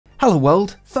Hello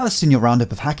world, first in your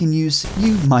roundup of hacking news,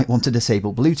 you might want to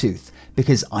disable Bluetooth,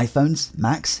 because iPhones,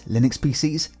 Macs, Linux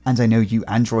PCs, and I know you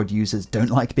Android users don't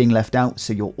like being left out,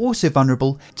 so you're also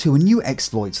vulnerable to a new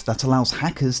exploit that allows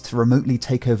hackers to remotely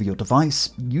take over your device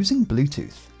using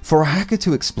Bluetooth. For a hacker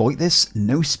to exploit this,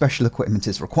 no special equipment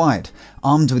is required.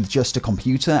 Armed with just a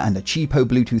computer and a cheapo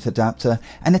Bluetooth adapter,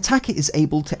 an attacker is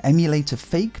able to emulate a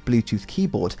fake Bluetooth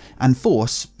keyboard and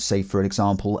force, say for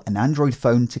example, an Android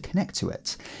phone to connect to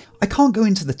it. I can't go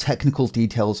into the technical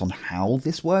details on how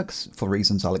this works, for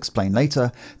reasons I'll explain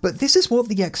later, but this is what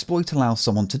the exploit allows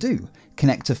someone to do: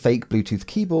 connect a fake Bluetooth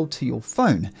keyboard to your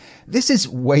phone. This is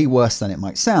way worse than it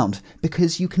might sound,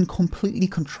 because you can completely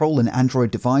control an Android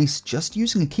device just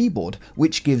using a keyboard,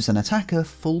 which gives an attacker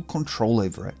full control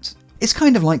over it. It's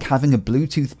kind of like having a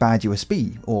Bluetooth bad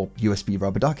USB, or USB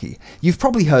rubber ducky. You've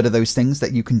probably heard of those things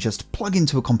that you can just plug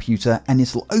into a computer and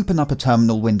it'll open up a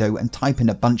terminal window and type in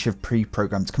a bunch of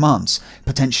pre-programmed commands,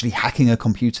 potentially hacking a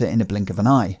computer in a blink of an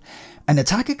eye. An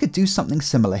attacker could do something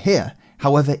similar here,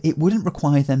 however it wouldn't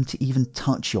require them to even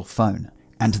touch your phone.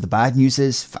 And the bad news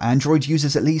is, for Android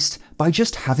users at least, by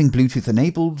just having Bluetooth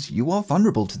enabled, you are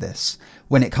vulnerable to this.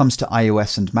 When it comes to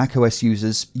iOS and macOS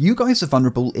users, you guys are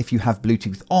vulnerable if you have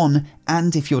Bluetooth on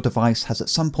and if your device has at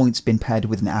some points been paired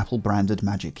with an Apple branded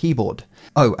Magic Keyboard.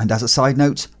 Oh, and as a side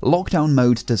note, lockdown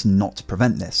mode does not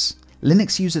prevent this.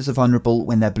 Linux users are vulnerable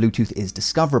when their Bluetooth is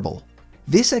discoverable.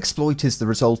 This exploit is the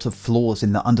result of flaws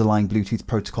in the underlying Bluetooth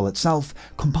protocol itself,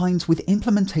 combined with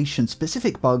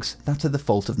implementation-specific bugs that are the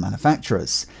fault of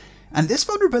manufacturers. And this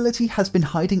vulnerability has been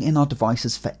hiding in our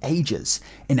devices for ages.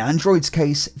 In Android's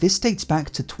case, this dates back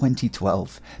to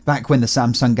 2012, back when the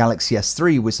Samsung Galaxy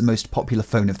S3 was the most popular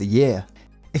phone of the year.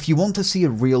 If you want to see a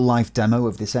real-life demo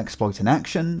of this exploit in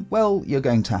action, well, you're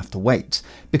going to have to wait,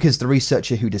 because the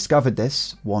researcher who discovered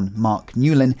this, one Mark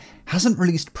Newlin, hasn't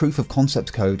released proof of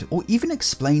concept code or even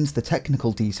explained the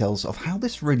technical details of how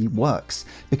this really works,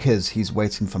 because he's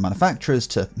waiting for manufacturers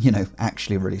to,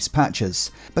 actually release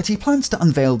patches. But he plans to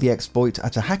unveil the exploit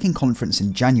at a hacking conference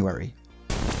in January.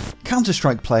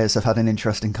 Counterstrike players have had an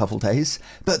interesting couple days,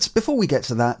 but before we get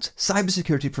to that,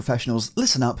 cybersecurity professionals,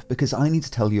 listen up, because I need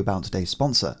to tell you about today's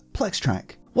sponsor,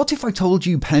 PlexTrac. What if I told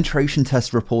you penetration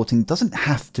test reporting doesn't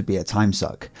have to be a time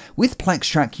suck? With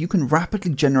PlexTrac, you can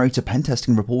rapidly generate a pen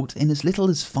testing report in as little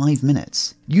as 5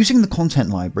 minutes. Using the content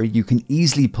library, you can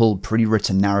easily pull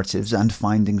pre-written narratives and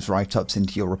findings write-ups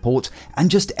into your report and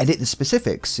just edit the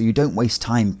specifics so you don't waste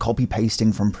time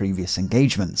copy-pasting from previous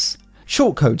engagements.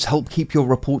 Shortcodes help keep your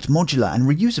report modular and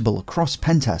reusable across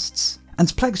pen tests. And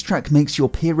PlexTrac makes your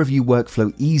peer review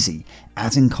workflow easy.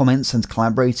 Adding comments and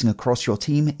collaborating across your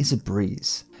team is a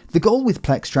breeze. The goal with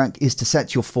PlexTrac is to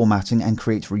set your formatting and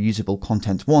create reusable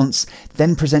content once,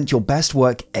 then present your best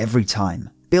work every time.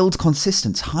 Build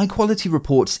consistent, high-quality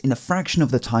reports in a fraction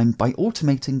of the time by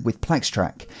automating with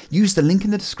PlexTrac. Use the link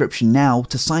in the description now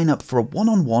to sign up for a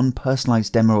one-on-one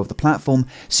personalized demo of the platform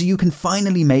so you can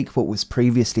finally make what was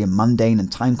previously a mundane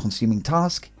and time-consuming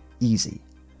task easy.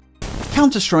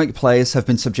 Counterstrike players have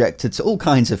been subjected to all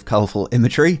kinds of colourful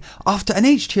imagery after an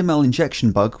HTML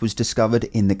injection bug was discovered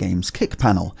in the game's kick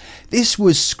panel. This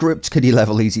was script kiddie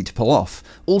level easy to pull off.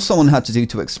 All someone had to do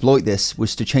to exploit this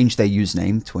was to change their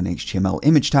username to an HTML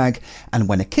image tag, and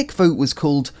when a kick vote was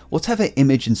called, whatever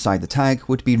image inside the tag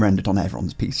would be rendered on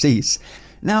everyone's PCs.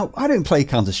 Now, I don't play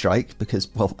Counter-Strike because,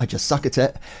 well, I just suck at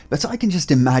it, but I can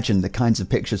just imagine the kinds of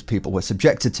pictures people were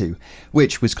subjected to,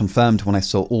 which was confirmed when I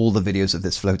saw all the videos of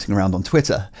this floating around on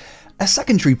Twitter. A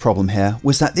secondary problem here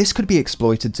was that this could be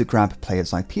exploited to grab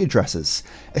players' IP addresses.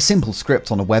 A simple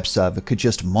script on a web server could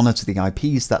just monitor the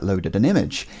IPs that loaded an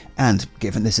image, and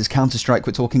given this is Counter-Strike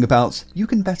we're talking about, you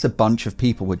can bet a bunch of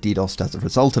people were DDoSed as a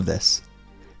result of this.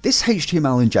 This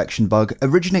HTML injection bug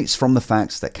originates from the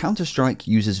fact that Counter-Strike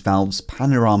uses Valve's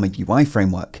Panorama UI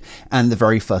framework, and the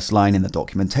very first line in the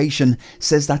documentation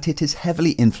says that it is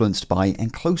heavily influenced by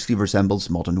and closely resembles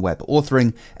modern web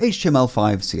authoring,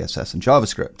 HTML5, CSS and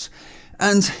JavaScript.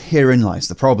 And herein lies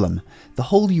the problem. The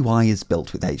whole UI is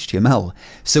built with HTML,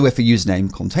 so if a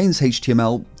username contains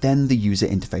HTML, then the user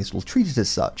interface will treat it as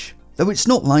such. Though it's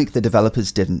not like the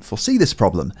developers didn't foresee this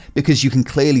problem, because you can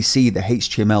clearly see the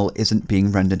HTML isn't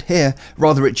being rendered here,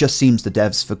 rather it just seems the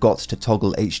devs forgot to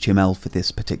toggle HTML for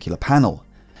this particular panel.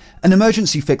 An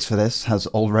emergency fix for this has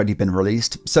already been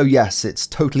released, so yes, it's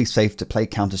totally safe to play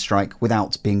Counter-Strike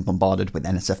without being bombarded with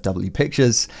NSFW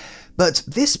pictures. But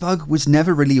this bug was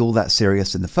never really all that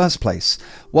serious in the first place.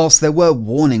 Whilst there were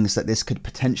warnings that this could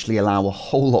potentially allow a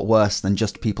whole lot worse than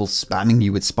just people spamming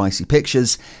you with spicy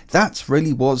pictures, that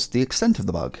really was the extent of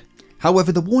the bug.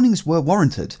 However, the warnings were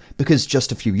warranted, because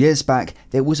just a few years back,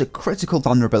 there was a critical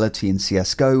vulnerability in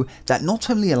CSGO that not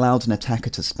only allowed an attacker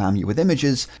to spam you with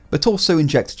images, but also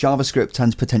inject JavaScript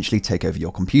and potentially take over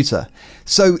your computer.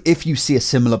 So if you see a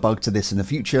similar bug to this in the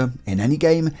future, in any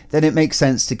game, then it makes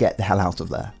sense to get the hell out of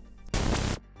there.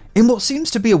 In what seems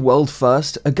to be a world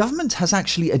first, a government has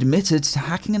actually admitted to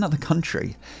hacking another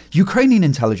country. Ukrainian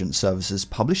intelligence services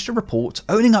published a report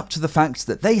owning up to the fact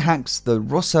that they hacked the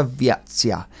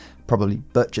Rosaviatsia, probably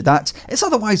butchered that. It's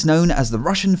otherwise known as the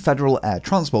Russian Federal Air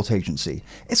Transport Agency.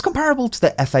 It's comparable to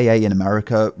the FAA in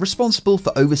America, responsible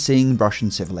for overseeing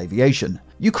Russian civil aviation.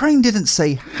 Ukraine didn't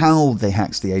say how they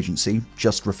hacked the agency,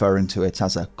 just referring to it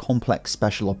as a complex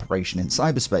special operation in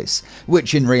cyberspace,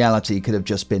 which in reality could have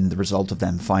just been the result of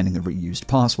them finding a reused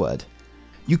password.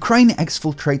 Ukraine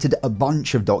exfiltrated a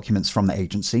bunch of documents from the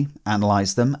agency,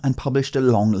 analysed them, and published a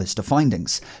long list of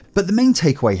findings. But the main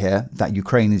takeaway here, that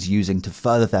Ukraine is using to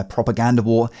further their propaganda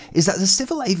war, is that the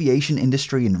civil aviation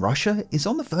industry in Russia is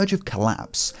on the verge of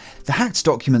collapse. The hacked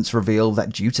documents reveal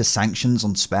that due to sanctions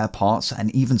on spare parts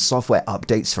and even software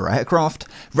updates for aircraft,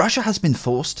 Russia has been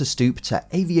forced to stoop to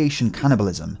aviation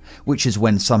cannibalism, which is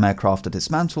when some aircraft are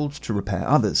dismantled to repair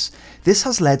others. This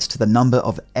has led to the number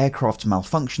of aircraft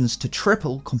malfunctions to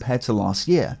triple compared to last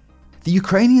year. The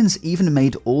Ukrainians even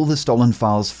made all the stolen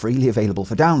files freely available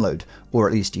for download, or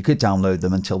at least you could download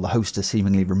them until the hoster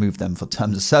seemingly removed them for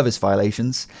terms of service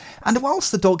violations. And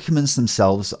whilst the documents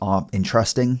themselves are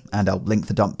interesting, and I'll link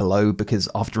the dump below because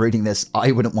after reading this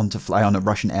I wouldn't want to fly on a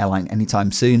Russian airline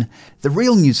anytime soon, the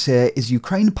real news here is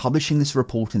Ukraine publishing this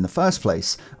report in the first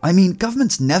place. I mean,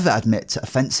 governments never admit to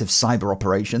offensive cyber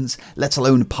operations, let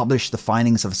alone publish the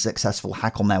findings of a successful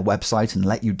hack on their website and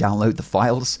let you download the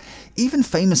files. Even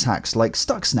famous hacks like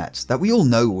Stuxnet, that we all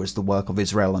know was the work of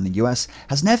Israel and the US,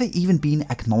 has never even been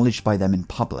acknowledged by them in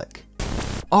public.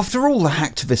 After all the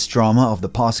hacktivist drama of the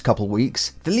past couple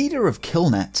weeks, the leader of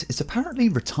KillNet is apparently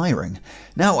retiring.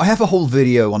 Now, I have a whole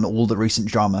video on all the recent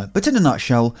drama, but in a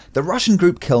nutshell, the Russian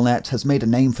group KillNet has made a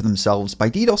name for themselves by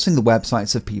DDoSing the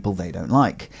websites of people they don't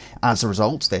like. As a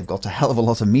result, they've got a hell of a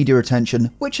lot of media attention,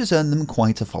 which has earned them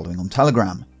quite a following on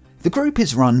Telegram. The group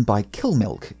is run by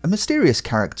Killmilk, a mysterious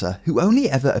character who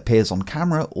only ever appears on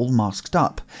camera all masked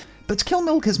up. But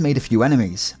Killmilk has made a few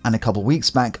enemies, and a couple weeks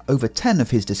back, over 10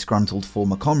 of his disgruntled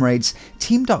former comrades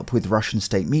teamed up with Russian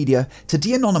state media to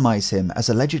de-anonymize him as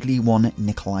allegedly one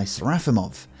Nikolai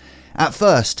Serafimov. At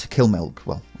first, Killmilk,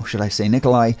 well, or should I say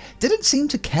Nikolai, didn't seem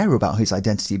to care about his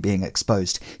identity being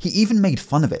exposed. He even made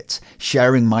fun of it,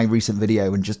 sharing my recent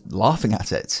video and just laughing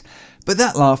at it. But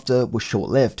that laughter was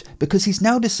short-lived, because he's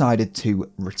now decided to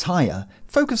retire,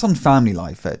 focus on family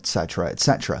life, etc,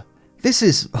 etc. This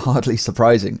is hardly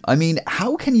surprising. I mean,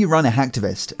 how can you run a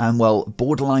hacktivist and, well,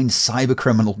 borderline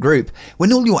cybercriminal group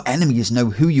when all your enemies know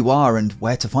who you are and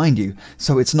where to find you,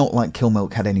 so it's not like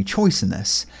Killmilk had any choice in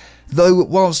this. Though,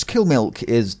 whilst Killmilk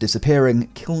is disappearing,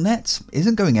 KillNet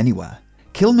isn't going anywhere.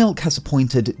 Killmilk has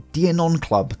appointed DAnon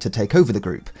Club to take over the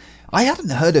group. I hadn't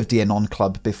heard of DAnon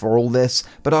Club before all this,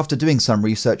 but after doing some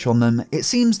research on them, it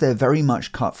seems they're very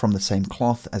much cut from the same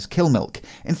cloth as Killmilk.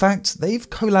 In fact, they've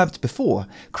collabed before,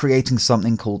 creating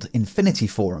something called Infinity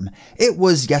Forum. It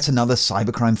was yet another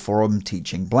cybercrime forum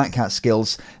teaching Black Hat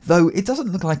skills, though it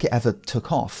doesn't look like it ever took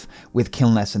off, with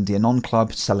KillNet and DAnon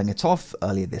Club selling it off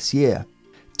earlier this year.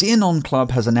 DAnon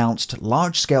Club has announced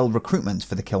large-scale recruitment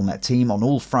for the KillNet team on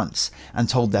all fronts, and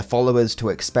told their followers to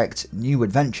expect new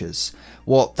adventures.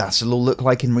 What that'll all look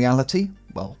like in reality?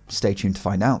 Well, stay tuned to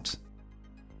find out.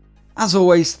 As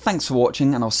always, thanks for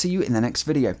watching, and I'll see you in the next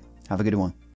video. Have a good one.